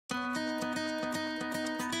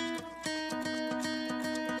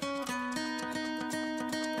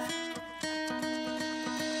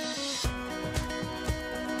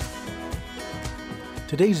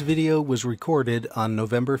Today's video was recorded on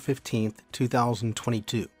November 15th,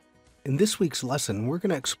 2022. In this week's lesson, we're going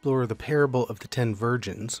to explore the parable of the 10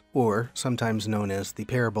 virgins, or sometimes known as the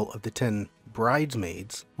parable of the 10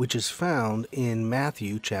 bridesmaids, which is found in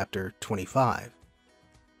Matthew chapter 25.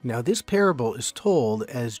 Now, this parable is told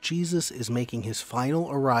as Jesus is making his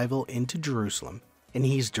final arrival into Jerusalem, and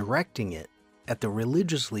he's directing it at the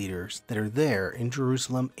religious leaders that are there in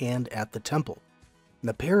Jerusalem and at the temple.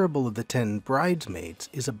 The parable of the 10 bridesmaids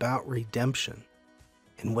is about redemption,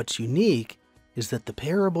 and what's unique is that the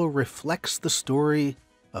parable reflects the story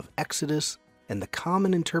of Exodus and the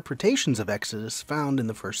common interpretations of Exodus found in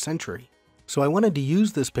the first century. So I wanted to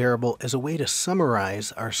use this parable as a way to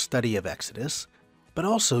summarize our study of Exodus, but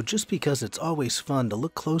also just because it's always fun to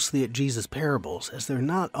look closely at Jesus' parables, as they're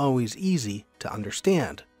not always easy to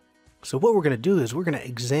understand. So what we're going to do is we're going to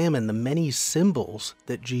examine the many symbols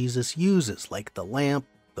that Jesus uses, like the lamp,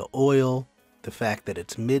 the oil, the fact that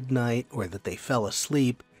it's midnight or that they fell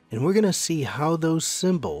asleep, and we're going to see how those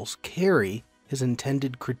symbols carry his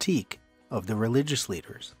intended critique of the religious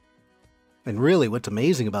leaders. And really what's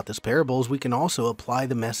amazing about this parable is we can also apply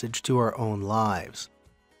the message to our own lives.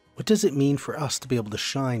 What does it mean for us to be able to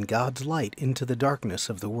shine God's light into the darkness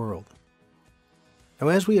of the world? Now,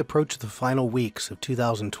 as we approach the final weeks of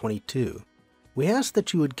 2022, we ask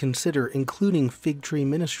that you would consider including Fig Tree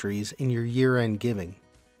Ministries in your year-end giving.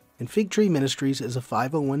 And Fig Tree Ministries is a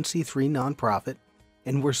 501c3 nonprofit,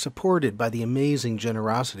 and we're supported by the amazing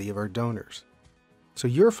generosity of our donors. So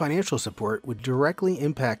your financial support would directly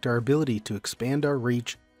impact our ability to expand our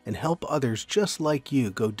reach and help others just like you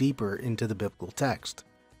go deeper into the biblical text.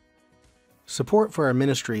 Support for our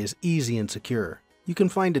ministry is easy and secure. You can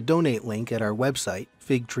find a donate link at our website,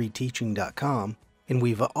 figtreeteaching.com, and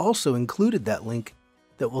we've also included that link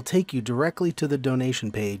that will take you directly to the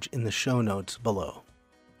donation page in the show notes below.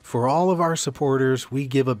 For all of our supporters, we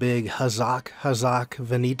give a big Hazak Hazak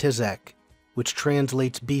Venitezek, which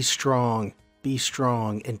translates be strong,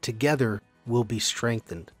 and together we'll be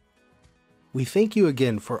strengthened. We thank you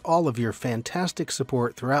again for all of your fantastic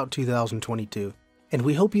support throughout 2022, and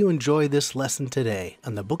we hope you enjoy this lesson today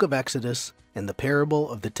on the book of Exodus and the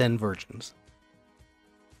parable of the 10 virgins.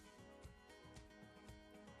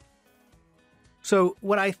 So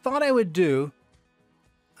what I thought I would do,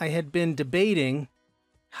 I had been debating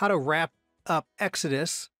how to wrap up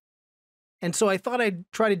Exodus, and so I thought I'd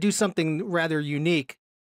try to do something rather unique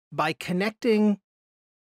by connecting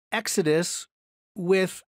Exodus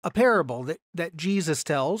with a parable that Jesus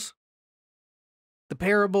tells, the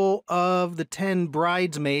parable of the 10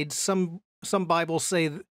 bridesmaids. Some Bibles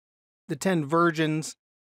say the 10 virgins,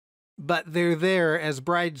 but they're there as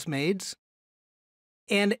bridesmaids.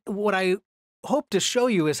 And what I hope to show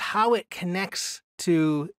you is how it connects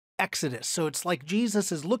to Exodus. So it's like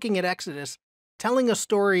Jesus is looking at Exodus, telling a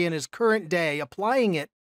story in his current day, applying it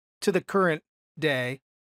to the current day,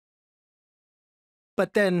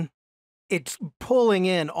 but then it's pulling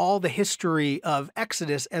in all the history of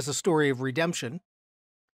Exodus as a story of redemption.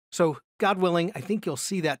 So God willing, I think you'll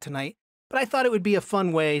see that tonight. But I thought it would be a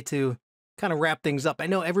fun way to kind of wrap things up. I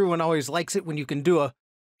know everyone always likes it when you can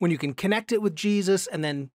when you can connect it with Jesus, and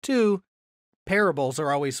then two, parables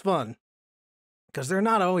are always fun because they're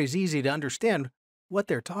not always easy to understand what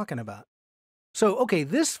they're talking about. So, okay,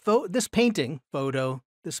 this painting,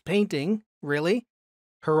 really,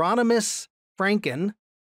 Hieronymus Franken,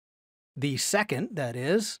 the second, that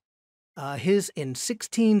is, his in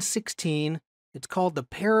 1616, it's called The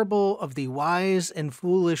Parable of the Wise and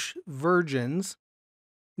Foolish Virgins.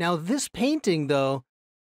 Now, this painting, though,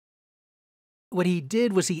 what he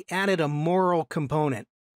did was he added a moral component.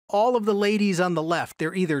 All of the ladies on the left,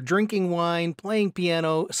 they're either drinking wine, playing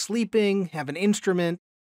piano, sleeping, have an instrument.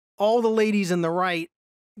 All the ladies on the right,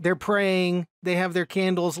 they're praying, they have their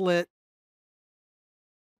candles lit.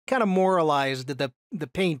 Kind of moralized the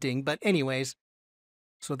painting, but anyways,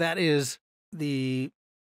 so that is the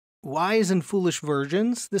Wise and Foolish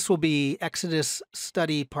Virgins. This will be Exodus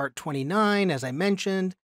Study Part 29, as I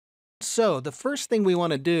mentioned. So the first thing we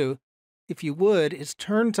want to do, if you would, is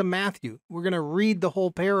turn to Matthew. We're going to read the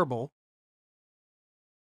whole parable,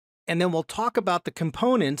 and then we'll talk about the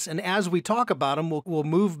components, and as we talk about them, we'll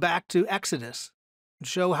move back to Exodus and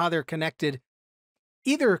show how they're connected,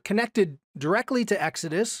 either connected directly to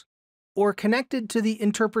Exodus or connected to the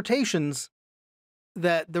interpretations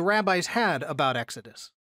that the rabbis had about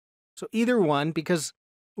Exodus. So either one, because,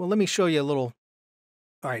 well, let me show you a little.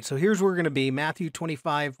 All right, so here's where we're going to be, Matthew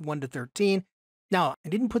 25, 1-13. Now, I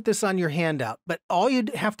didn't put this on your handout, but all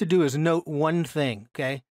you'd have to do is note one thing,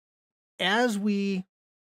 okay? As we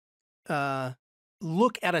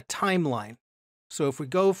look at a timeline, So if we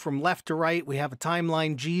go from left to right, we have a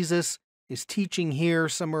timeline. Jesus is teaching here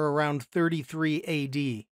somewhere around 33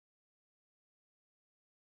 AD.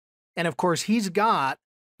 And of course, he's got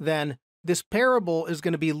then this parable is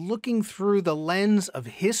going to be looking through the lens of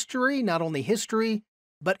history, not only history,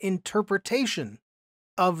 but interpretation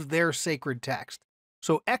of their sacred text.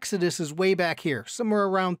 So Exodus is way back here, somewhere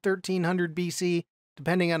around 1300 BC,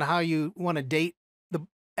 depending on how you want to date the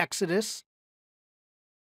Exodus.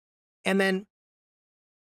 And then,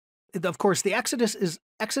 of course, the Exodus is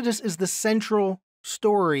the central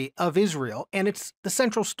story of Israel, and it's the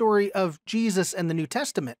central story of Jesus and the New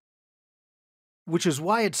Testament, which is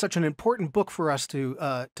why it's such an important book for us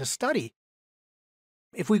to study.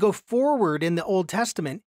 If we go forward in the Old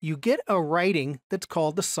Testament, you get a writing that's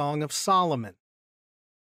called the Song of Solomon.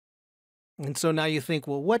 And so now you think,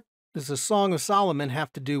 well, what does the Song of Solomon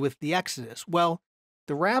have to do with the Exodus? Well,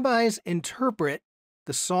 the rabbis interpret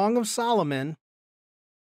the Song of Solomon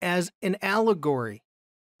as an allegory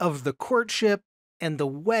of the courtship and the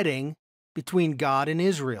wedding between God and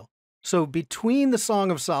Israel. So between the Song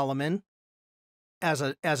of Solomon as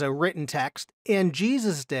a written text and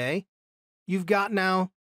Jesus' day, you've got now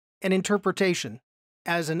an interpretation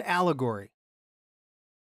as an allegory.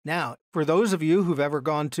 Now, for those of you who've ever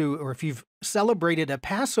gone to, or if you've celebrated a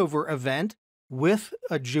Passover event with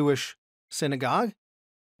a Jewish synagogue,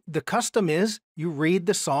 the custom is you read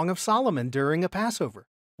the Song of Solomon during a Passover.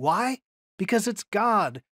 Why? Because it's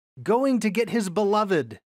God going to get his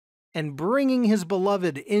beloved and bringing his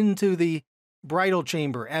beloved into the bridal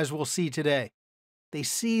chamber, as we'll see today. They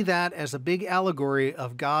see that as a big allegory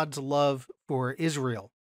of God's love for Israel.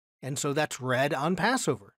 And so that's read on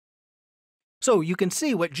Passover. So you can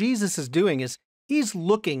see what Jesus is doing is he's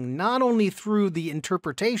looking not only through the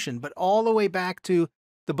interpretation, but all the way back to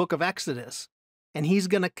the book of Exodus. And he's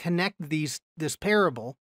going to connect this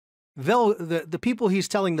parable. The people he's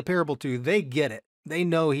telling the parable to, they get it. They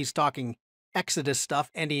know he's talking Exodus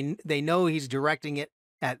stuff, and they know he's directing it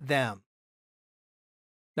at them.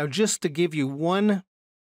 Now, just to give you one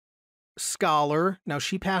scholar, now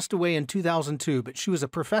she passed away in 2002, but she was a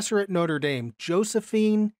professor at Notre Dame,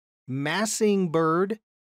 Josephine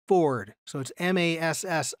Massingberd-Ford. So it's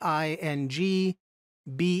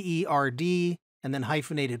Massingberd, and then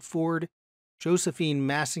hyphenated Ford. Josephine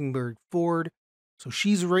Massingberd-Ford. So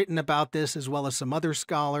she's written about this, as well as some other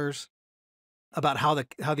scholars, about how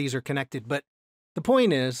these are connected. But the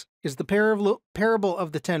point is the parable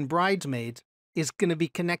of the 10 bridesmaids is going to be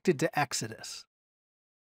connected to Exodus.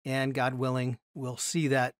 And God willing, we'll see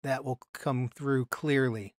that will come through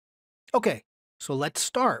clearly. Okay, so let's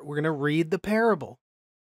start. We're going to read the parable.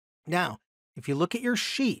 Now, if you look at your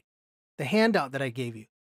sheet, the handout that I gave you,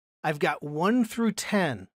 I've got 1 through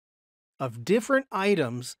 10 of different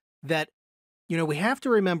items that, we have to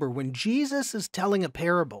remember when Jesus is telling a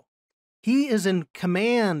parable, he is in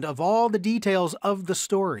command of all the details of the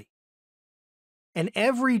story. And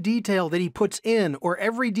every detail that he puts in or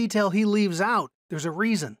every detail he leaves out, there's a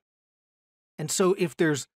reason. And so if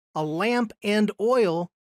there's a lamp and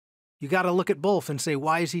oil, you got to look at both and say,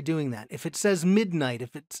 why is he doing that? If it says midnight,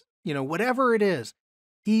 if it's, whatever it is,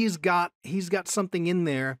 he's got something in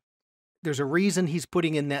there. There's a reason he's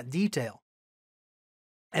putting in that detail.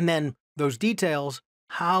 And then those details,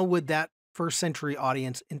 how would that first century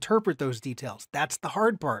audience interpret those details? That's the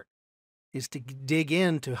hard part, is to dig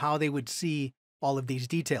into how they would see all of these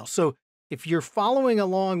details. So if you're following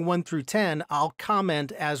along 1 through 10, I'll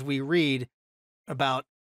comment as we read about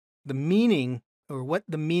the meaning, or what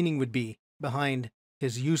the meaning would be behind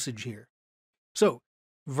his usage here. So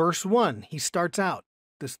verse 1, he starts out,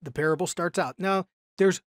 the parable starts out. Now,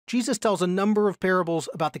 Jesus tells a number of parables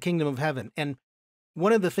about the kingdom of heaven. And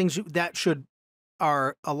one of the things that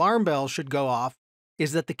our alarm bells should go off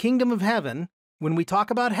is that the kingdom of heaven, when we talk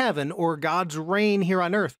about heaven or God's reign here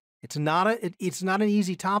on earth, it's not an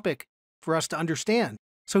easy topic for us to understand.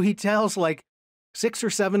 So he tells like 6 or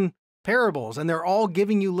 7 parables, and they're all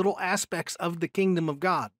giving you little aspects of the kingdom of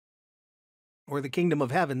God or the kingdom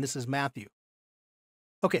of heaven. This is Matthew.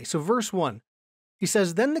 Okay, so verse 1, he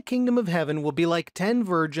says, "Then the kingdom of heaven will be like 10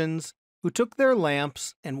 virgins who took their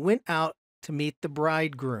lamps and went out to meet the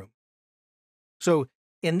bridegroom." So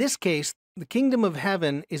in this case, the kingdom of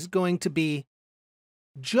heaven is going to be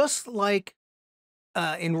just like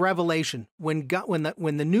in Revelation, when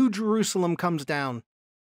the New Jerusalem comes down,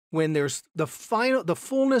 when there's the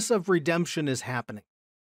fullness of redemption is happening.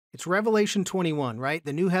 It's Revelation 21, right?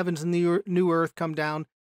 The new heavens and the new earth come down.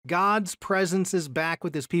 God's presence is back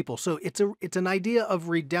with his people. So it's an idea of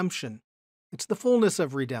redemption. It's the fullness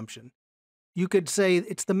of redemption. You could say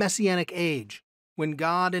it's the Messianic age, when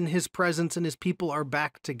God and his presence and his people are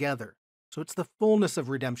back together. So it's the fullness of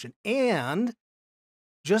redemption. And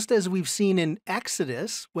just as we've seen in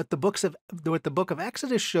Exodus, what the book of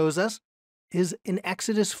Exodus shows us is in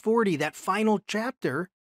Exodus 40, that final chapter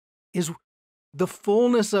is the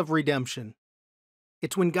fullness of redemption.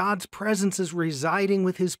 It's when God's presence is residing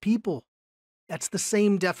with his people. That's the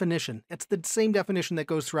same definition. That's the same definition that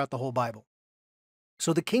goes throughout the whole Bible.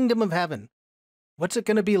 So the kingdom of heaven, what's it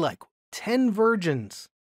going to be like? 10 virgins.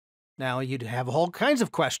 Now you'd have all kinds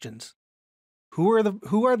of questions. Who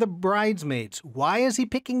are the bridesmaids? Why is he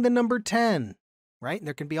picking the number 10? Right? And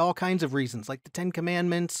there can be all kinds of reasons, like the 10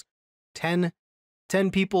 commandments, 10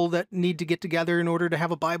 people that need to get together in order to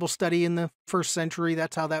have a Bible study in the first century.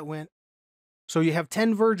 That's how that went. So you have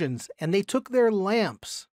 10 virgins, and they took their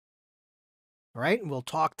lamps. All right? And we'll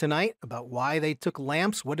talk tonight about why they took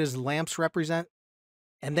lamps. What does lamps represent?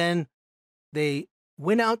 And then they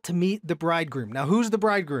went out to meet the bridegroom. Now, who's the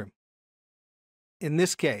bridegroom? In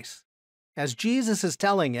this case, as Jesus is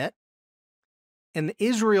telling it, in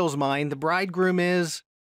Israel's mind, the bridegroom is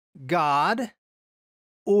God,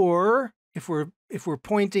 or if we're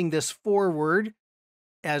pointing this forward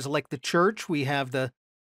as like the church, we have the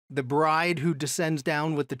bride who descends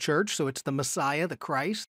down with the church, so it's the Messiah, the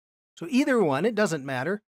Christ. So either one, it doesn't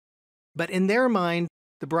matter. But in their mind,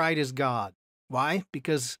 the bride is God. Why?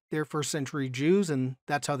 Because they're first century Jews, and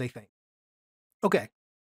that's how they think. Okay,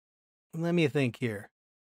 let me think here.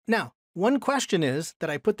 Now, one question is that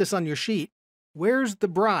I put this on your sheet. Where's the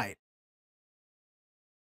bride?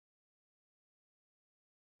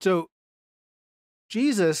 So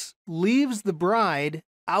Jesus leaves the bride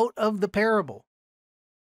out of the parable.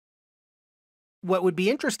 What would be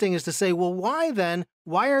interesting is to say, well, why then?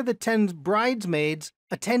 Why are the 10 bridesmaids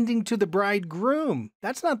attending to the bridegroom?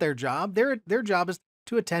 That's not their job. Their job is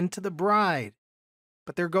to attend to the bride.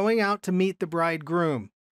 But they're going out to meet the bridegroom.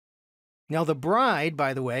 Now, the bride,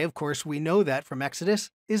 by the way, of course, we know that from Exodus,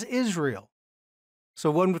 is Israel. So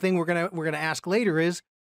one thing we're gonna ask later is,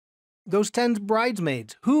 those 10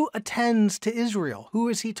 bridesmaids, who attends to Israel? Who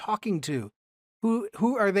is he talking to?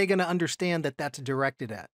 Who are they going to understand that that's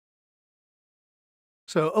directed at?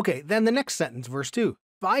 So, okay, then the next sentence, verse 2.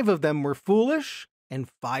 5 of them were foolish, and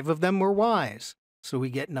 5 of them were wise. So we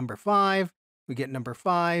get number 5, we get number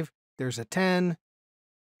 5, there's a 10.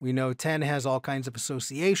 We know 10 has all kinds of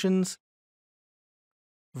associations.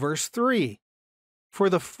 Verse 3. For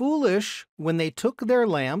the foolish, when they took their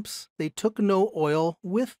lamps, they took no oil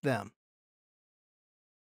with them.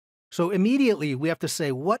 So immediately we have to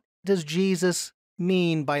say, what does Jesus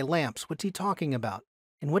mean by lamps? What's he talking about?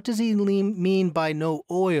 And what does he mean by no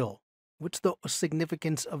oil? What's the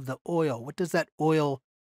significance of the oil? What does that oil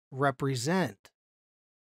represent?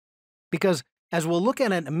 Because as we'll look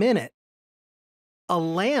at it in a minute, the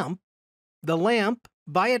lamp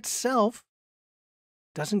by itself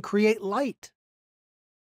doesn't create light.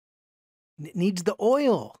 It needs the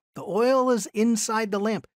oil. The oil is inside the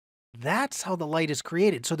lamp. That's how the light is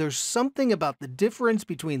created. So there's something about the difference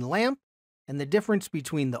between lamp and the difference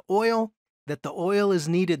between the oil, that the oil is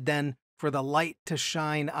needed then for the light to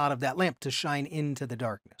shine out of that lamp, to shine into the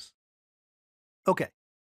darkness. Okay,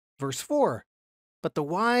 verse 4. But the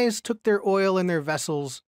wise took their oil in their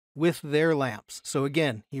vessels with their lamps. So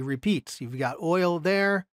again, he repeats, you've got oil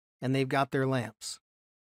there, and they've got their lamps.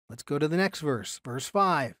 Let's go to the next verse, verse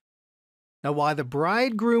 5. Now while the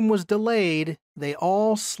bridegroom was delayed, they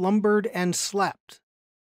all slumbered and slept.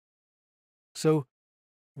 So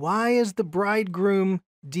why is the bridegroom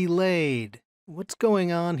delayed? What's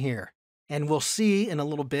going on here? And we'll see in a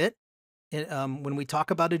little bit, when we talk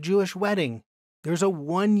about a Jewish wedding, there's a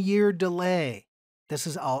 1-year delay.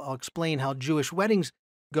 I'll explain how Jewish weddings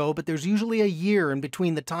go, but there's usually a year in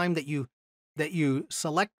between the time that you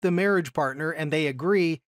select the marriage partner and they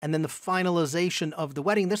agree, and then the finalization of the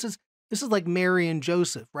wedding. This is like Mary and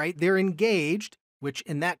Joseph, right? They're engaged, which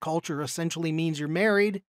in that culture essentially means you're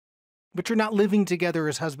married, but you're not living together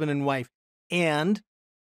as husband and wife. And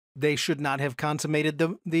they should not have consummated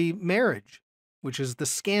the marriage, which is the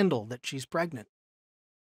scandal that she's pregnant.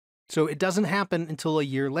 So it doesn't happen until a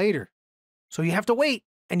year later. So you have to wait,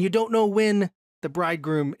 and you don't know when the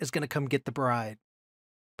bridegroom is going to come get the bride.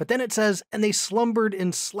 But then it says, and they slumbered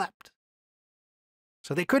and slept.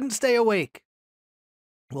 So they couldn't stay awake.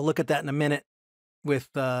 We'll look at that in a minute with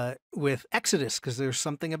Exodus, because there's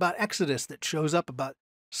something about Exodus that shows up about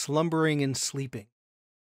slumbering and sleeping.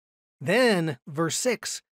 Then, verse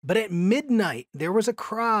 6, but at midnight there was a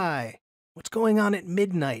cry. What's going on at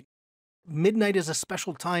midnight? Midnight is a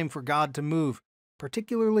special time for God to move,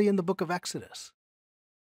 particularly in the book of Exodus.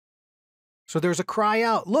 So there's a cry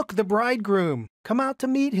out, look, the bridegroom, come out to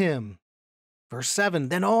meet him. Verse 7,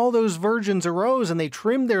 then all those virgins arose and they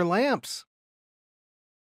trimmed their lamps.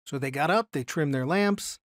 So they got up, they trimmed their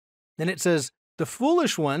lamps. Then it says, the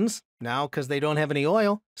foolish ones, now because they don't have any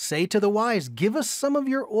oil, say to the wise, give us some of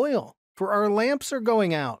your oil, for our lamps are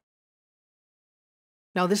going out.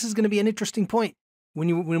 Now this is going to be an interesting point.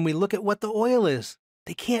 When we look at what the oil is,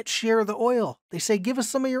 they can't share the oil. They say, give us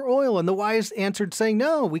some of your oil. And the wise answered saying,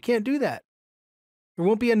 no, we can't do that. There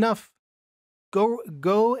won't be enough.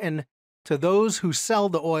 Go and to those who sell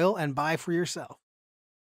the oil and buy for yourself.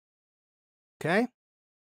 Okay?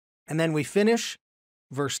 And then we finish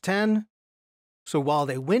verse 10. So while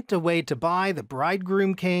they went away to buy, the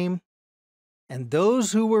bridegroom came, and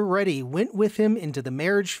those who were ready went with him into the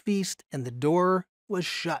marriage feast, and the door was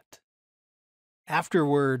shut.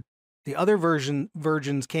 Afterward, the other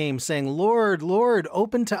virgins came, saying, Lord, Lord,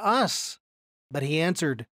 open to us. But he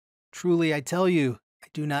answered, truly I tell you, I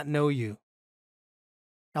do not know you.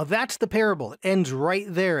 Now that's the parable. It ends right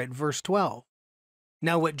there at verse 12.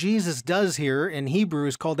 Now what Jesus does here in Hebrew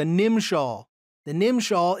is called a nimshal. The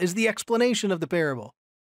nimshal is the explanation of the parable.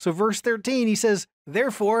 So verse 13, he says,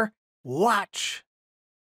 therefore, watch,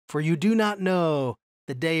 for you do not know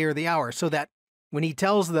the day or the hour. So that when he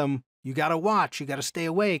tells them, you got to watch, you got to stay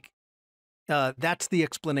awake, that's the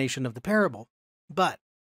explanation of the parable. But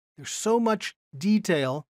there's so much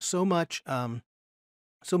detail, so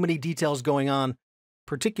many details going on,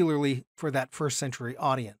 particularly for that first century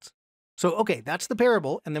audience. So, okay, that's the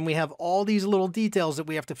parable. And then we have all these little details that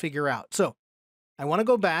we have to figure out. So I want to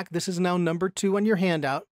go back. This is now number 2 on your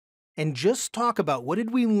handout, and just talk about what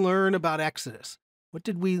did we learn about Exodus? What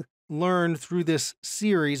did we learn through this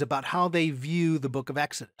series about how they view the book of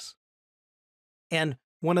Exodus? And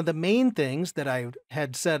one of the main things that I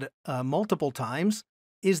had said multiple times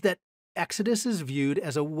is that Exodus is viewed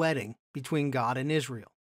as a wedding between God and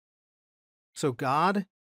Israel. So God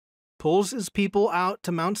pulls his people out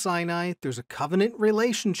to Mount Sinai. There's a covenant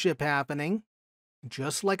relationship happening,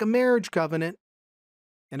 just like a marriage covenant.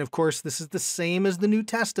 And of course, this is the same as the New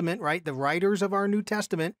Testament, right? The writers of our New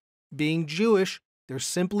Testament, being Jewish, they're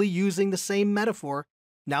simply using the same metaphor.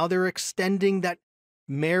 Now they're extending that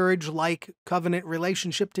marriage-like covenant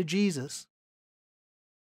relationship to Jesus.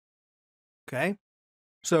 Okay?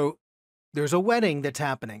 So there's a wedding that's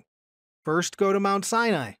happening. First, go to Mount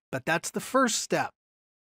Sinai, but that's the first step.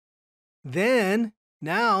 Then,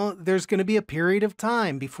 now there's going to be a period of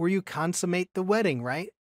time before you consummate the wedding, right?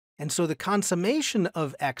 And so the consummation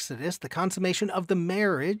of Exodus, the consummation of the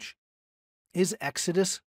marriage, is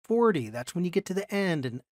Exodus 40. That's when you get to the end,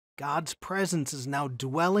 and God's presence is now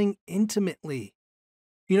dwelling intimately.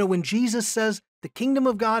 You know, when Jesus says, the kingdom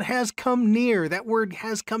of God has come near, that word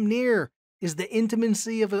has come near is the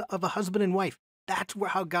intimacy of a husband and wife. That's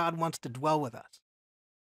how God wants to dwell with us.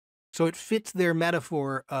 So it fits their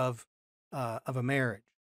metaphor of a marriage.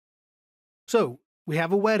 So we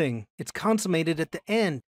have a wedding. It's consummated at the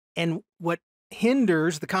end. And what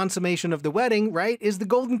hinders the consummation of the wedding, right, is the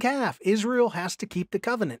golden calf. Israel has to keep the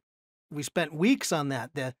covenant. We spent weeks on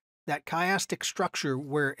that chiastic structure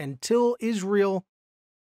where until Israel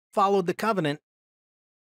followed the covenant,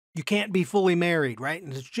 you can't be fully married, right?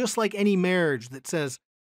 And it's just like any marriage that says,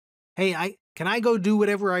 hey, can I go do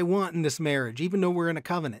whatever I want in this marriage, even though we're in a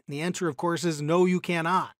covenant? And the answer, of course, is no, you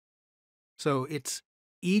cannot. So it's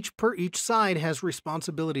each side has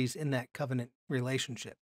responsibilities in that covenant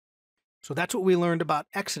relationship. So that's what we learned about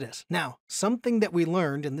Exodus. Now, something that we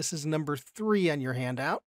learned, and this is number 3 on your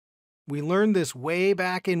handout, we learned this way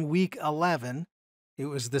back in week 11. It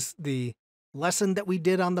was the lesson that we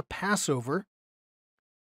did on the Passover,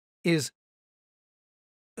 is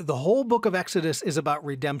the whole book of Exodus is about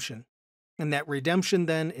redemption. And that redemption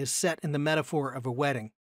then is set in the metaphor of a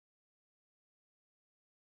wedding.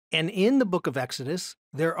 And in the book of Exodus,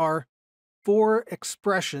 there are 4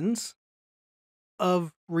 expressions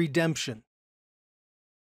of redemption.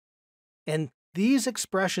 And these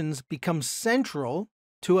expressions become central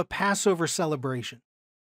to a Passover celebration.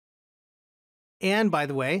 And by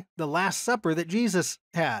the way, the Last Supper that Jesus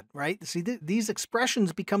had, right? See, these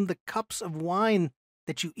expressions become the cups of wine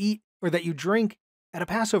that you eat or that you drink at a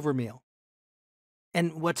Passover meal.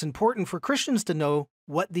 And what's important for Christians to know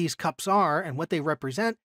what these cups are and what they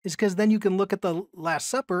represent is because then you can look at the Last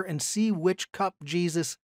Supper and see which cup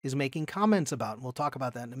Jesus is making comments about. And we'll talk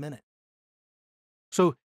about that in a minute.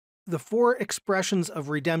 So the 4 expressions of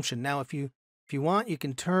redemption. Now, if you want, you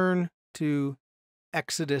can turn to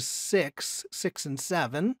Exodus 6 and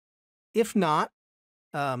 7. If not,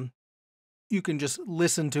 you can just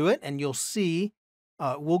listen to it and you'll see.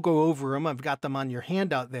 We'll go over them. I've got them on your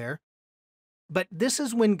handout there. But this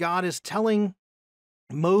is when God is telling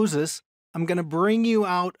Moses, I'm going to bring you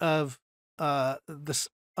out of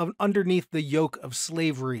underneath the yoke of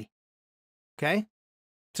slavery. Okay?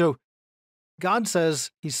 So God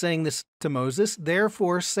says, he's saying this to Moses,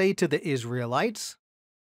 therefore say to the Israelites,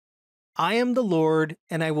 I am the Lord,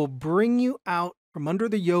 and I will bring you out from under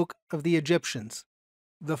the yoke of the Egyptians.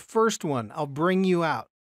 The first one, I'll bring you out.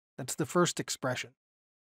 That's the first expression.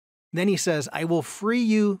 Then he says, I will free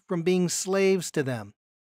you from being slaves to them.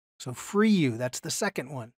 So free you, that's the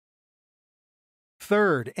second one.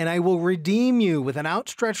 Third, and I will redeem you with an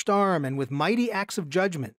outstretched arm and with mighty acts of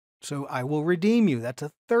judgment. So I will redeem you, that's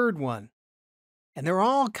a third one. And they're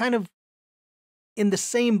all kind of in the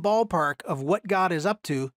same ballpark of what God is up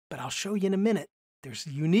to, but I'll show you in a minute. There's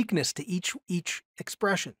uniqueness to each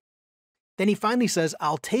expression. Then he finally says,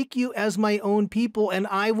 I'll take you as my own people, and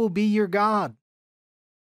I will be your God.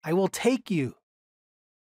 I will take you.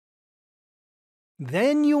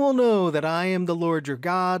 Then you will know that I am the Lord your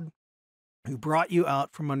God, who brought you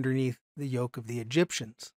out from underneath the yoke of the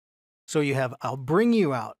Egyptians. So you have, I'll bring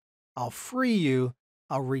you out, I'll free you,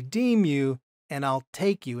 I'll redeem you, and I'll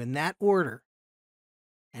take you, in that order.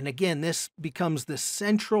 And again, this becomes the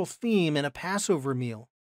central theme in a Passover meal.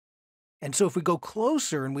 And so if we go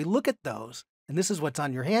closer and we look at those, and this is what's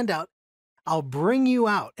on your handout, I'll bring you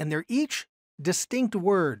out, and they're each distinct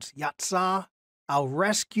words. Yatsah, I'll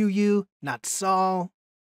rescue you, Natsal.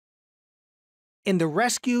 In the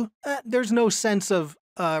rescue, there's no sense of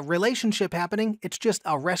relationship happening. It's just,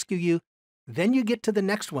 I'll rescue you. Then you get to the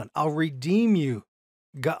next one. I'll redeem you,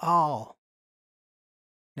 Gaal.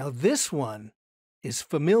 Now this one is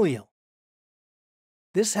familial.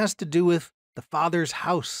 This has to do with the Father's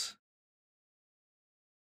house.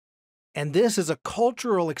 And this is a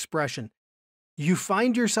cultural expression. You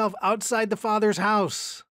find yourself outside the Father's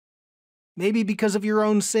house. Maybe because of your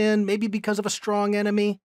own sin, maybe because of a strong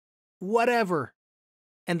enemy, whatever.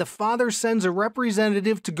 And the Father sends a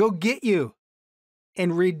representative to go get you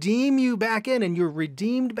and redeem you back in, and you're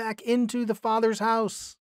redeemed back into the Father's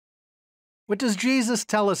house. What does Jesus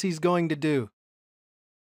tell us he's going to do?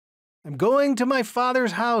 I'm going to my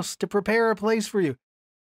Father's house to prepare a place for you.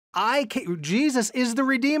 Jesus is the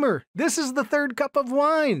Redeemer. This is the third cup of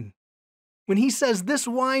wine. When he says, this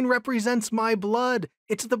wine represents my blood,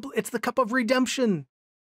 it's the cup of redemption.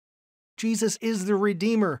 Jesus is the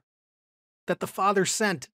Redeemer that the Father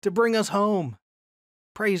sent to bring us home.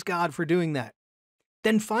 Praise God for doing that.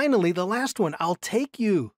 Then finally, the last one, I'll take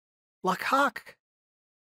you, Lakhak.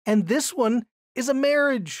 And this one is a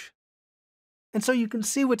marriage. And so you can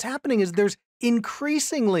see what's happening is there's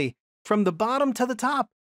increasingly, from the bottom to the top,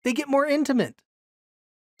 they get more intimate.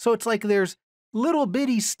 So it's like there's little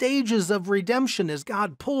bitty stages of redemption as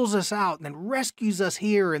God pulls us out and then rescues us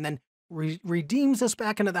here and then redeems us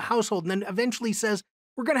back into the household and then eventually says,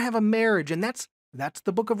 we're going to have a marriage. And that's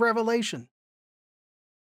the book of Revelation.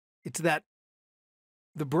 It's that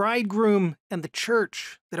the bridegroom and the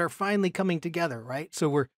church that are finally coming together, right?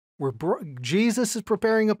 So Jesus is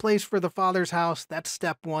preparing a place for the Father's house. That's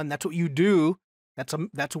step one. That's what you do.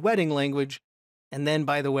 That's wedding language. And then,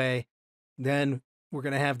 by the way, then we're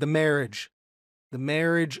going to have the marriage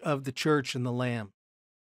of the church and the Lamb.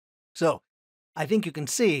 So I think you can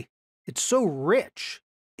see it's so rich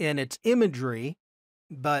in its imagery,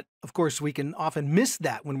 but of course we can often miss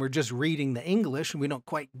that when we're just reading the English and we don't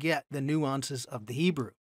quite get the nuances of the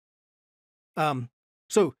Hebrew.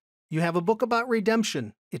 So you have a book about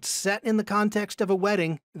redemption. It's set in the context of a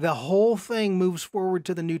wedding. The whole thing moves forward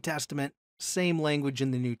to the New Testament, same language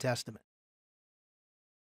in the New Testament.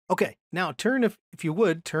 Okay, now if you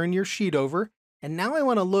would, turn your sheet over. And now I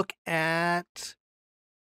want to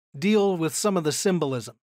deal with some of the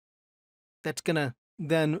symbolism that's going to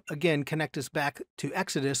then, again, connect us back to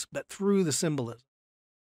Exodus, but through the symbolism.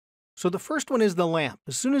 So the first one is the lamp.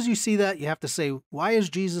 As soon as you see that, you have to say, why is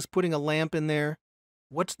Jesus putting a lamp in there?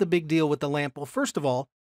 What's the big deal with the lamp? Well, first of all,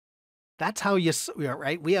 that's how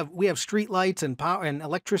right? We have street lights and power and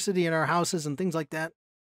electricity in our houses and things like that.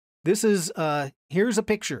 This is, here's a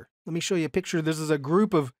picture. Let me show you a picture. This is a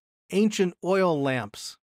group of ancient oil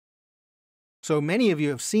lamps. So many of you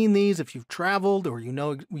have seen these if you've traveled or you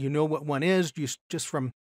know what one is just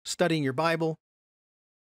from studying your Bible.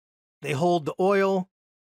 They hold the oil.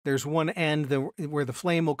 There's one end where the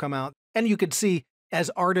flame will come out. And you could see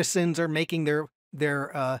as artisans are making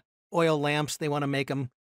their oil lamps, they want to make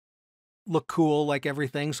them look cool like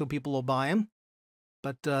everything so people will buy them.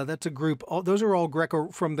 But that's a group. Those are all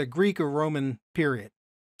from the Greek or Roman period.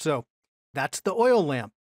 So that's the oil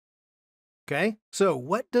lamp. Okay, so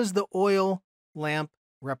what does the oil lamp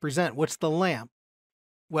represent? What's the lamp?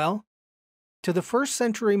 Well, to the first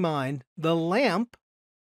century mind, the lamp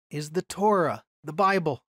is the Torah, the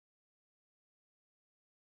Bible.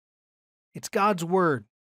 It's God's word.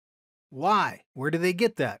 Why? Where do they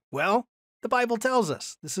get that? Well, the Bible tells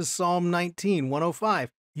us. This is Psalm 19,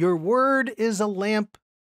 105. Your word is a lamp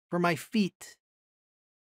for my feet.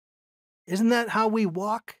 Isn't that how we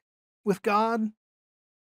walk with God?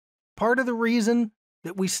 Part of the reason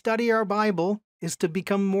that we study our Bible is to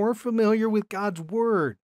become more familiar with God's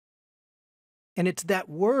word. And it's that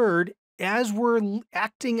word, as we're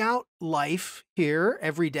acting out life here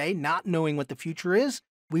every day, not knowing what the future is,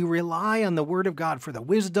 we rely on the word of God for the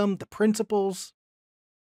wisdom, the principles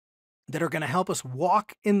that are going to help us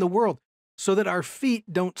walk in the world so that our feet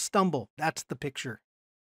don't stumble. That's the picture.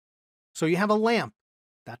 So you have a lamp.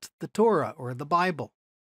 That's the Torah or the Bible.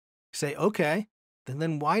 You say, okay,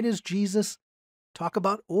 then why does Jesus talk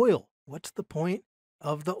about oil? What's the point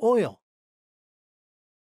of the oil?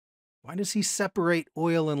 Why does he separate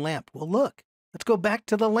oil and lamp? Well, look, let's go back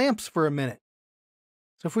to the lamps for a minute.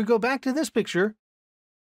 So if we go back to this picture,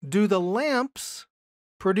 do the lamps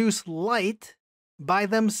produce light by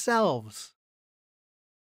themselves?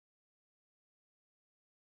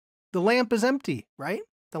 The lamp is empty, right?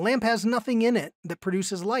 The lamp has nothing in it that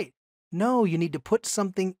produces light. No, you need to put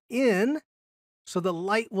something in so the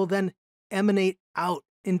light will then emanate out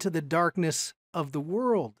into the darkness of the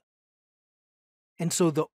world. And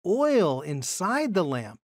so the oil inside the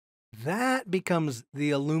lamp, that becomes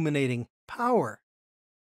the illuminating power.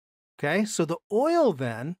 Okay, so the oil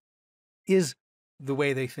then is the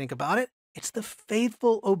way they think about it. It's the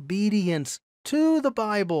faithful obedience to the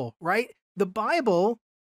Bible, right? The Bible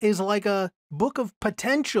is like a book of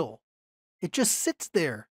potential. It just sits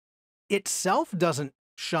there. Itself doesn't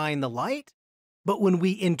shine the light, but when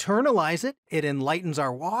we internalize it, it enlightens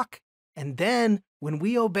our walk. And then when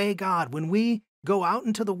we obey God, when we go out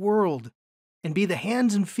into the world and be the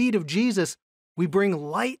hands and feet of Jesus, we bring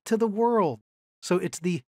light to the world. So it's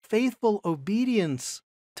the faithful obedience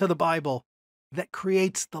to the Bible that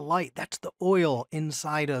creates the light. That's the oil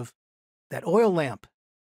inside of that oil lamp.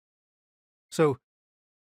 So,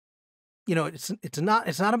 it's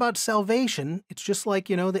not about salvation. It's just like,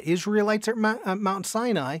 the Israelites at Mount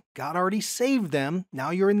Sinai. God already saved them.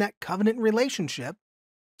 Now you're in that covenant relationship.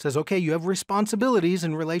 It says, okay, you have responsibilities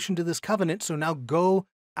in relation to this covenant. So now go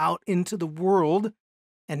out into the world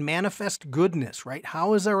and manifest goodness, right?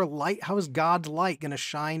 How is God's light going to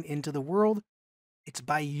shine into the world? It's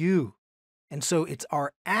by you. And so it's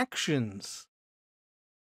our actions.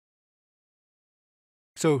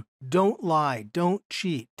 So don't lie, don't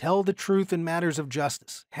cheat, tell the truth in matters of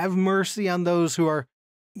justice. Have mercy on those who are,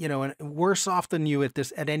 worse off than you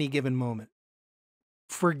at any given moment.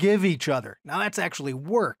 Forgive each other. Now that's actually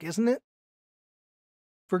work, isn't it?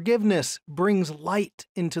 Forgiveness brings light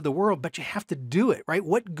into the world, but you have to do it, right?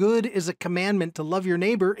 What good is a commandment to love your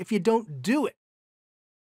neighbor if you don't do it?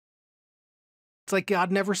 It's like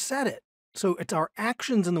God never said it. So it's our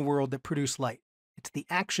actions in the world that produce light. It's the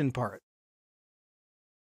action part.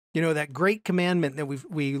 That great commandment that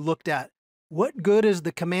we looked at. What good is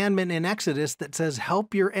the commandment in Exodus that says,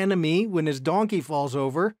 help your enemy when his donkey falls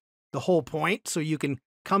over? The whole point, so you can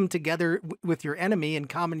come together with your enemy in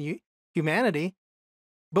common humanity.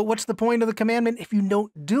 But what's the point of the commandment if you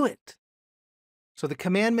don't do it? So the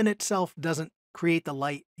commandment itself doesn't create the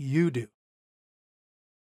light, you do.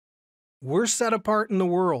 We're set apart in the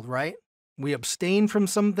world, right? We abstain from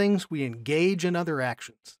some things, we engage in other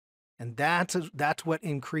actions. And that's what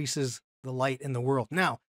increases the light in the world.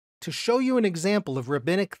 Now, to show you an example of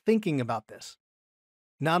rabbinic thinking about this,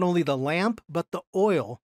 not only the lamp, but the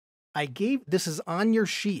oil, this is on your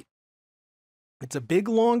sheet. It's a big,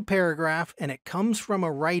 long paragraph, and it comes from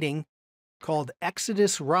a writing called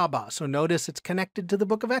Exodus Rabbah. So notice it's connected to the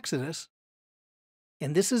book of Exodus.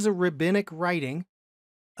 And this is a rabbinic writing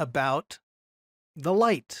about the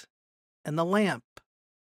light and the lamp.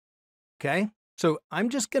 Okay? So I'm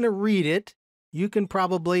just going to read it. You're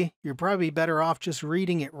probably better off just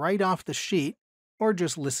reading it right off the sheet or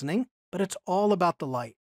just listening, but it's all about the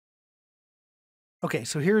light. Okay,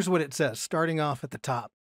 so here's what it says, starting off at the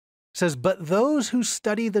top. It says, but those who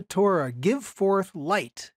study the Torah give forth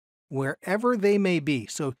light wherever they may be.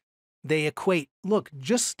 So they equate, look,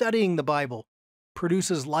 just studying the Bible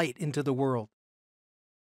produces light into the world.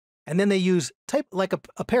 And then they use like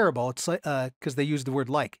a parable. It's like, because they use the word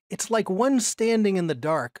like. It's like one standing in the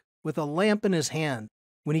dark with a lamp in his hand.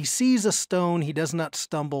 When he sees a stone, he does not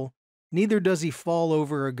stumble, neither does he fall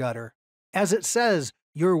over a gutter. As it says,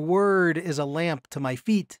 your word is a lamp to my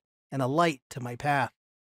feet and a light to my path.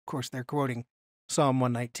 Of course, they're quoting Psalm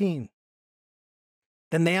 119.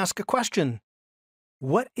 Then they ask a question.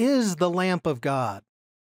 What is the lamp of God?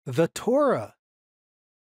 The Torah,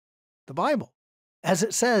 the Bible. As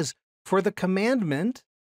it says, for the commandment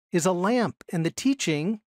is a lamp, and the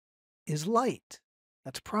teaching is light.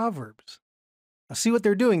 That's Proverbs. Now see what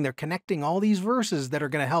they're doing. They're connecting all these verses that are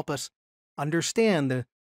going to help us understand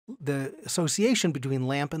the association between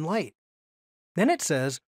lamp and light. Then it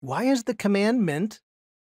says, why is the commandment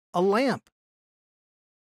a lamp?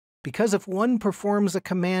 Because if one performs a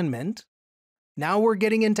commandment, now we're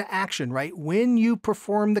getting into action, right? When you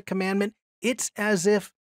perform the commandment, it's as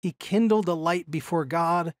if he kindled a light before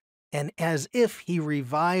God and as if he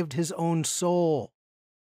revived his own soul.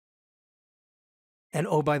 And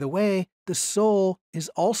oh, by the way, the soul is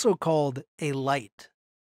also called a light.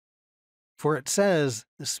 For it says,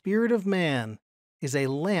 the spirit of man is a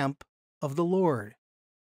lamp of the Lord.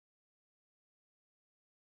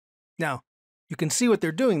 Now, you can see what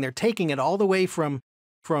they're doing. They're taking it all the way from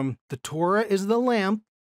the Torah is the lamp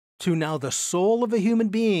to now the soul of a human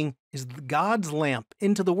being is God's lamp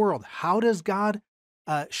into the world. How does God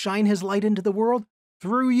shine his light into the world?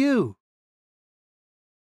 Through you.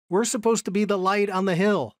 We're supposed to be the light on the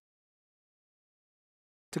hill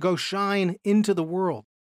to go shine into the world.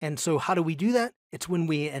 And so how do we do that? It's when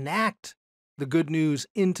we enact the good news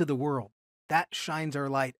into the world. That shines our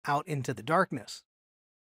light out into the darkness.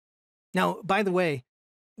 Now, by the way,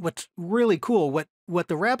 what's really cool, what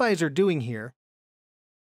the rabbis are doing here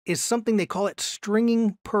is something they call it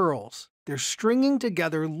stringing pearls. They're stringing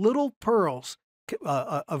together little pearls,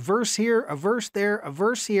 a verse here, a verse there, a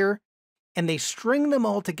verse here, and they string them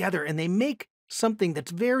all together and they make something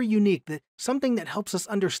that's very unique, something that helps us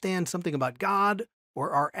understand something about God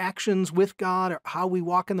or our actions with God or how we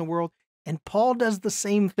walk in the world. And Paul does the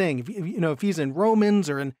same thing. If he's in Romans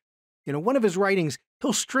or in one of his writings,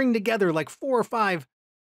 he'll string together like 4 or 5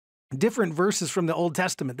 different verses from the Old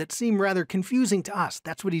Testament that seem rather confusing to us.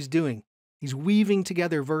 That's what he's doing. He's weaving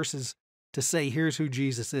together verses to say, here's who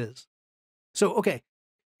Jesus is. So, okay,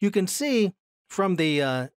 you can see from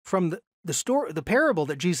the story, the parable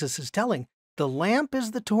that Jesus is telling, the lamp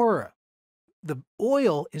is the Torah. The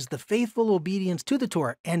oil is the faithful obedience to the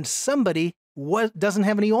Torah. And somebody doesn't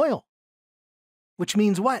have any oil, which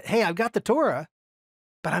means what? Hey, I've got the Torah,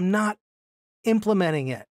 but I'm not implementing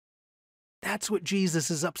it. That's what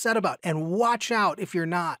Jesus is upset about. And watch out if you're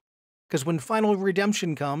not, because when final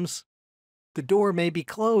redemption comes, the door may be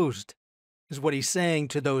closed, is what he's saying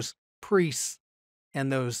to those priests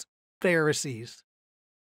and those Pharisees.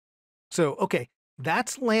 So, okay,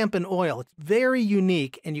 that's lamp and oil. It's very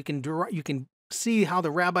unique, and you can see how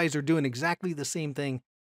the rabbis are doing exactly the same thing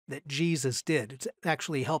that Jesus did. It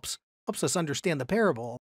actually helps us understand the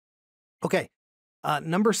parable. Okay.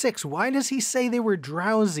 Number 6, why does he say they were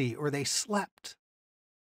drowsy or they slept?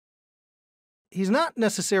 He's not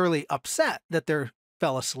necessarily upset that they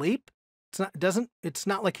fell asleep. It's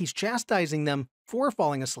not like he's chastising them for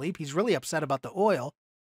falling asleep. He's really upset about the oil.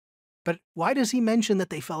 But why does he mention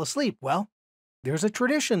that they fell asleep? Well, there's a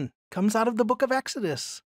tradition, comes out of the book of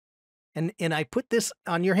Exodus. And I put this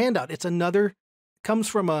on your handout. Comes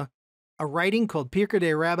from a writing called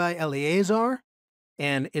Pirkei Rabbi Eliezer,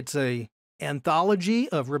 and it's a anthology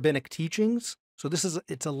of rabbinic teachings. So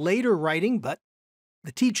it's a later writing, but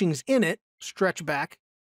the teachings in it stretch back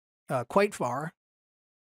quite far.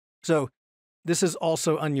 So this is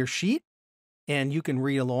also on your sheet, and you can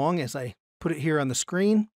read along as I put it here on the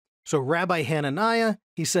screen. So Rabbi Hananiah,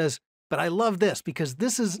 he says, but I love this because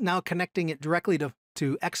this is now connecting it directly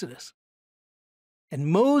to Exodus. And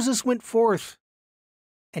Moses went forth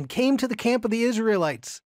and came to the camp of the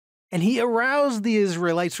Israelites, and he aroused the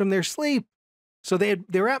Israelites from their sleep. So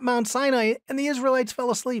they're at Mount Sinai, and the Israelites fell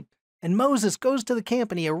asleep. And Moses goes to the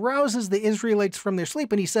camp, and he arouses the Israelites from their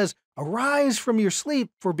sleep, and he says, arise from your sleep,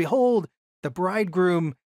 for behold, the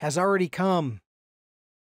bridegroom has already come.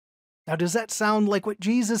 Now, does that sound like what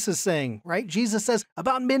Jesus is saying, right? Jesus says,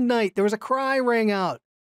 about midnight, there was a cry rang out.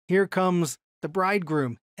 Here comes the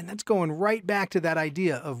bridegroom. And that's going right back to that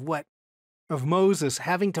idea of Moses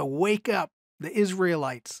having to wake up the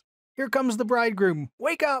Israelites. Here comes the bridegroom.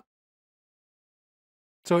 Wake up.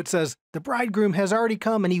 So it says, the bridegroom has already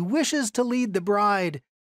come, and he wishes to lead the bride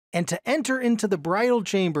and to enter into the bridal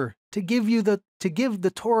chamber to give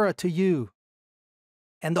the Torah to you.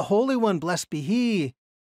 And the Holy One, blessed be he,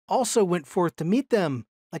 also went forth to meet them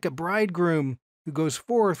like a bridegroom who goes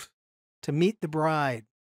forth to meet the bride.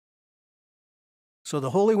 So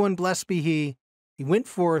the Holy One, blessed be he went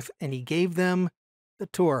forth and he gave them the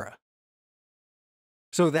Torah.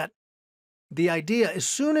 So that the idea, as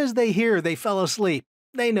soon as they hear they fell asleep,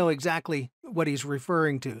 they know exactly what he's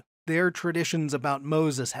referring to. Their traditions about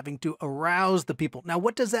Moses having to arouse the people. Now,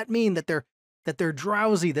 what does that mean, that they're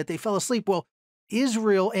drowsy, that they fell asleep? Well,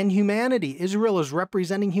 Israel and humanity. Israel is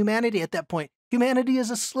representing humanity at that point. Humanity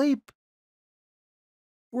is asleep.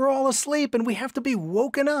 We're all asleep and we have to be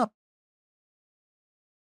woken up.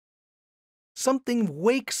 Something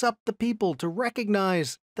wakes up the people to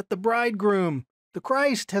recognize that the bridegroom, the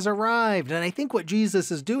Christ, has arrived. And I think what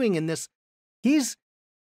Jesus is doing in this, he's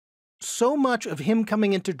so much of him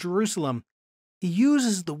coming into Jerusalem, he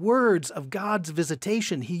uses the words of God's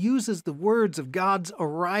visitation. He uses the words of God's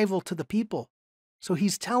arrival to the people. So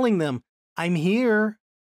he's telling them, I'm here,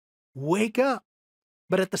 wake up.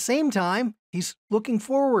 But at the same time, he's looking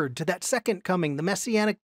forward to that second coming, the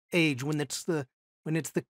Messianic age, when it's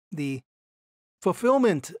the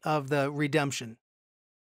fulfillment of the redemption.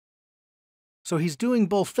 So he's doing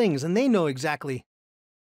both things, and they know exactly.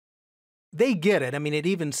 They get it. I mean, it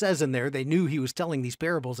even says in there, they knew he was telling these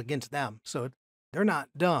parables against them. So they're not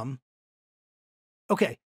dumb.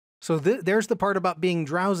 Okay, so there's the part about being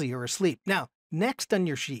drowsy or asleep. Now, next on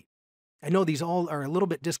your sheet, I know these all are a little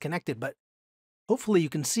bit disconnected, but hopefully you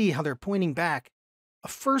can see how they're pointing back. A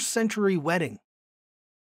first century wedding.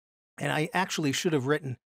 And I actually should have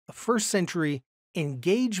written a first century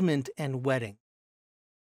engagement and wedding.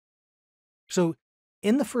 So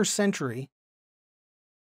in the first century,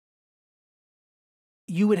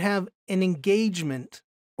 you would have an engagement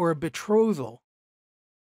or a betrothal,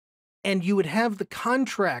 and you would have the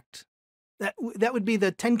contract. That would be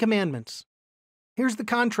the 10 Commandments. Here's the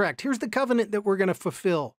contract. Here's the covenant that we're going to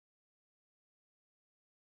fulfill.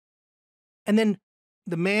 And then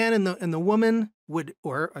the man and the woman would,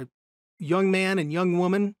 or a young man and young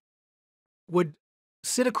woman, would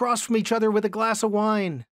sit across from each other with a glass of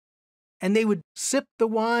wine, and they would sip the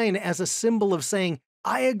wine as a symbol of saying,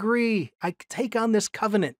 I agree, I take on this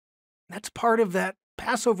covenant. That's part of that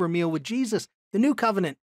Passover meal with Jesus, the new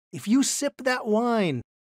covenant. If you sip that wine,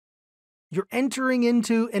 you're entering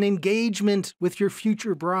into an engagement with your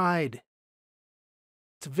future bride.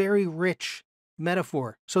 It's a very rich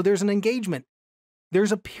metaphor. So there's an engagement.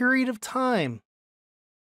 There's a period of time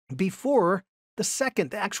before the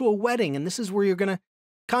actual wedding, and this is where you're going to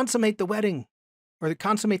consummate the wedding or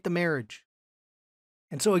consummate the marriage.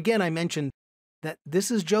 And so again, I mentioned that this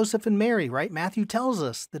is Joseph and Mary, right? Matthew tells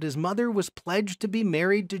us that his mother was pledged to be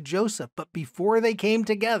married to Joseph, but before they came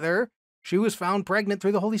together, she was found pregnant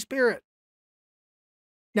through the Holy Spirit.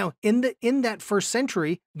 Now, in that first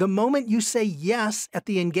century, the moment you say yes at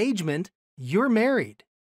the engagement, you're married.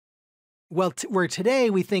 Well, where today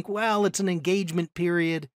we think, well, it's an engagement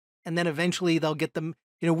period, and then eventually they'll get them,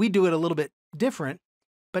 we do it a little bit different.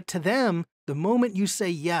 But to them, the moment you say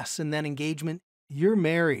yes in that engagement, you're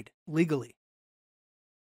married legally.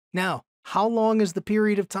 Now, how long is the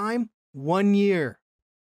period of time? 1 year.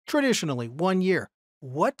 Traditionally, 1 year.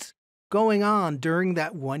 What's going on during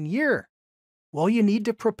that 1 year? Well, you need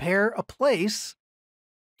to prepare a place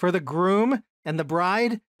for the groom and the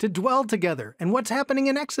bride to dwell together. And what's happening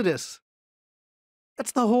in Exodus?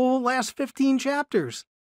 That's the whole last 15 chapters.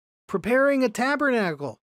 Preparing a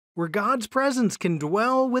tabernacle where God's presence can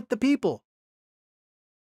dwell with the people.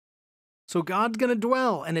 So God's going to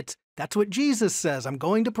dwell, and that's what Jesus says. I'm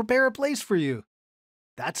going to prepare a place for you.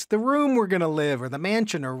 That's the room we're going to live, or the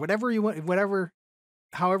mansion, or whatever you want,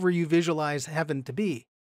 however you visualize heaven to be.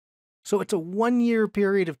 So it's a 1 year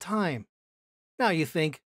period of time. Now you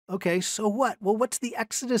think, okay, so what? Well, what's the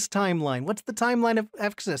Exodus timeline? What's the timeline of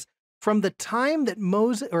Exodus? From the time that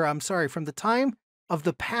from the time of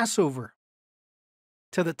the Passover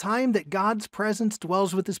to the time that God's presence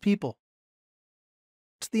dwells with his people.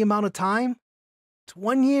 What's the amount of time? It's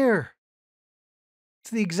 1 year.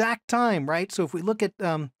 It's the exact time, right? So if we look at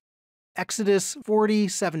Exodus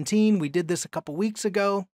 40:17, we did this a couple weeks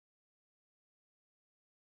ago.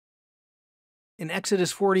 In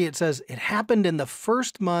Exodus 40, it says, it happened in the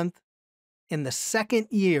first month in the second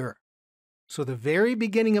year. So the very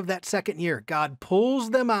beginning of that second year, God pulls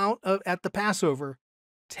them out at the Passover,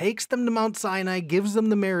 takes them to Mount Sinai, gives them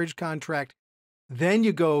the marriage contract. Then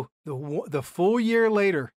you go the full year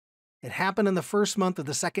later. It happened in the first month of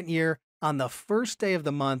the second year on the first day of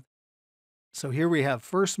the month. So here we have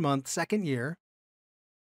first month, second year,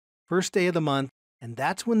 first day of the month, and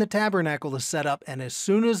that's when the tabernacle is set up. And as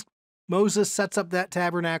soon as Moses sets up that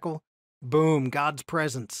tabernacle, boom, God's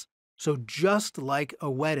presence. So just like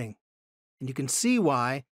a wedding. And you can see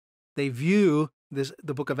why they view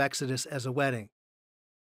the book of Exodus as a wedding.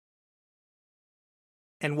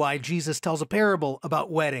 And why Jesus tells a parable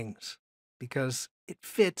about weddings, because it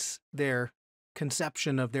fits their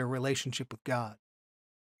conception of their relationship with God.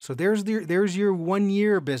 So there's your 1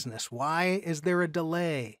 year business. Why is there a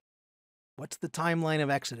delay? What's the timeline of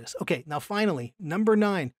Exodus? Okay, now finally, number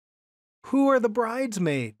 9. Who are the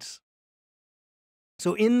bridesmaids?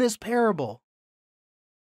 So in this parable,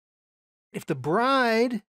 if the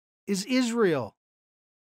bride is Israel,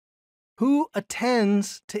 Who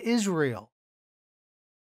attends to Israel?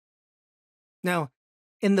 Now,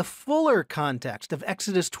 in the fuller context of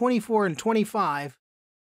Exodus 24 and 25,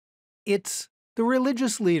 it's the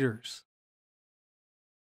religious leaders.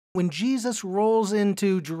 When Jesus rolls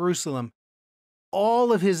into Jerusalem,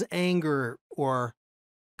 all of his anger or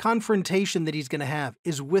confrontation that he's going to have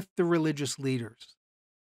is with the religious leaders.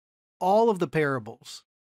 All of the parables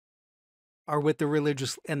are with the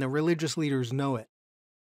religious, and the religious leaders know it.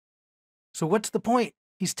 So what's the point?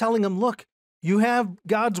 He's telling them, look, you have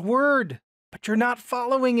God's word, but you're not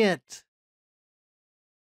following it.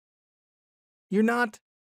 You're not,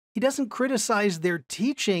 he doesn't criticize their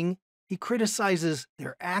teaching, he criticizes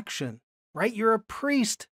their action, right? You're a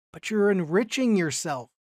priest, but you're enriching yourself.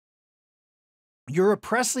 You're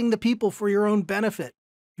oppressing the people for your own benefit.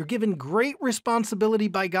 You're given great responsibility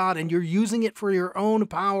by God, and you're using it for your own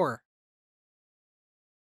power.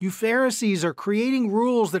 You Pharisees are creating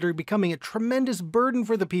rules that are becoming a tremendous burden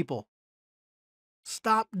for the people.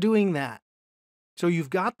 Stop doing that. So you've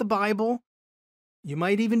got the Bible. You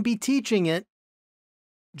might even be teaching it.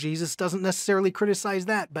 Jesus doesn't necessarily criticize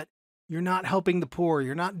that, but you're not helping the poor.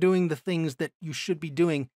 You're not doing the things that you should be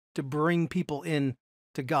doing to bring people in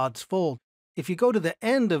to God's fold. If you go to the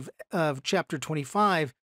end of chapter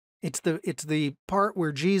 25, it's the part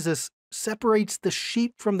where Jesus separates the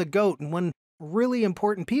sheep from the goat. And one really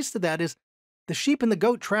important piece to that is the sheep and the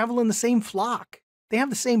goat travel in the same flock. They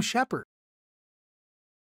have the same shepherd.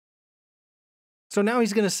 So now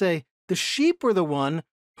he's going to say, the sheep were the one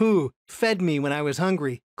who fed me when I was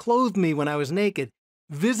hungry, clothed me when I was naked,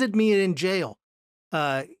 visited me in jail,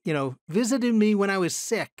 visited me when I was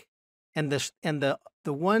sick. And the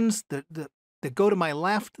ones that go to my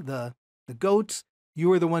left, the goats,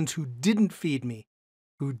 you are the ones who didn't feed me,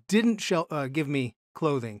 who didn't give me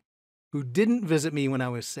clothing, who didn't visit me when I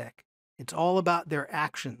was sick. It's all about their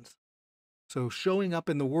actions. So showing up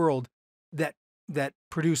in the world that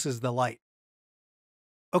produces the light.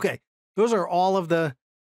 Okay, those are all of the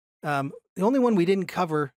only one we didn't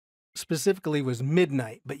cover specifically was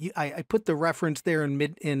midnight, but I put the reference there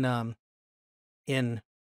in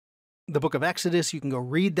the book of Exodus. You can go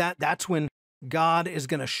read that. That's when God is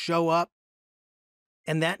going to show up.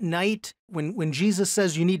 And that night, when Jesus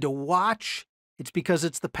says you need to watch, it's because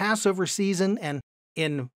it's the Passover season. And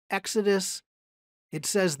in Exodus, it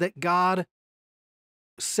says that God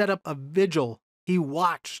set up a vigil. He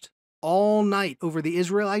watched all night over the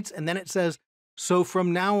Israelites. And then it says, so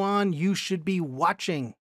from now on, you should be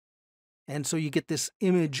watching. And so you get this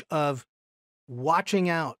image of watching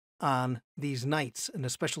out on these nights, and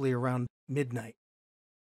especially around midnight.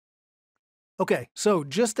 Okay, so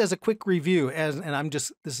just as a quick review,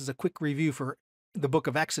 this is a quick review for the book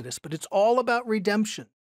of Exodus, but it's all about redemption.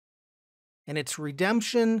 And it's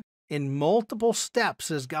redemption in multiple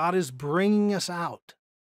steps as God is bringing us out.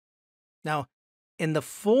 Now, in the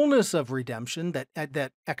fullness of redemption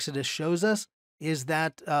that Exodus shows us is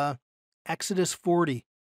that Exodus 40,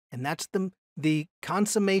 and that's the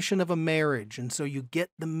consummation of a marriage. And so you get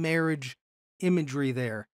the marriage imagery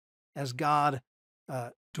there as God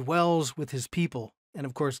dwells with his people. And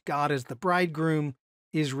of course, God is the bridegroom,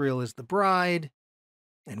 Israel is the bride.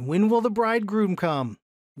 And when will the bridegroom come?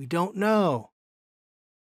 We don't know.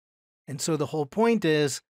 And so the whole point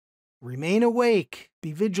is, remain awake,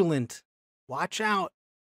 be vigilant, watch out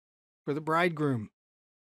for the bridegroom.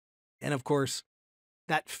 And of course,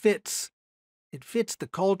 it fits the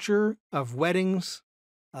culture of weddings.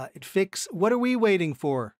 What are we waiting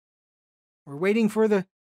for? We're waiting for the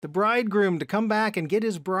bridegroom to come back and get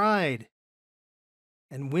his bride.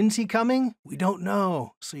 And when's he coming? We don't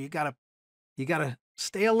know. So you gotta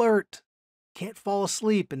stay alert. Can't fall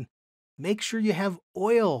asleep, and make sure you have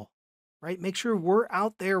oil, right? Make sure we're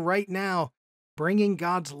out there right now bringing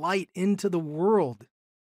God's light into the world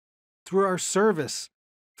through our service,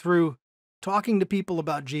 through talking to people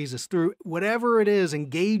about Jesus, through whatever it is,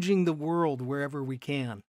 engaging the world wherever we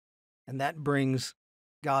can. And that brings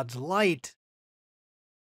God's light.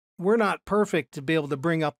 We're not perfect to be able to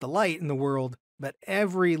bring up the light in the world, but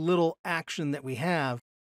every little action that we have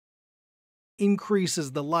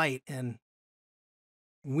increases the light, and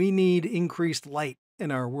we need increased light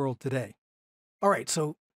in our world today. All right,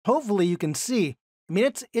 so hopefully you can see, I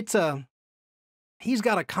mean, he's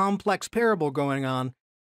got a complex parable going on,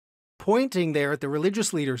 pointing there at the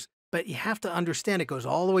religious leaders, but you have to understand it goes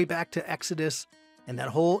all the way back to Exodus and that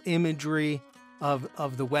whole imagery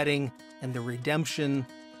of the wedding and the redemption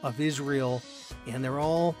of Israel. And they're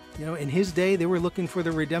all, in his day, they were looking for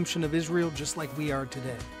the redemption of Israel just like we are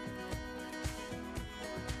today.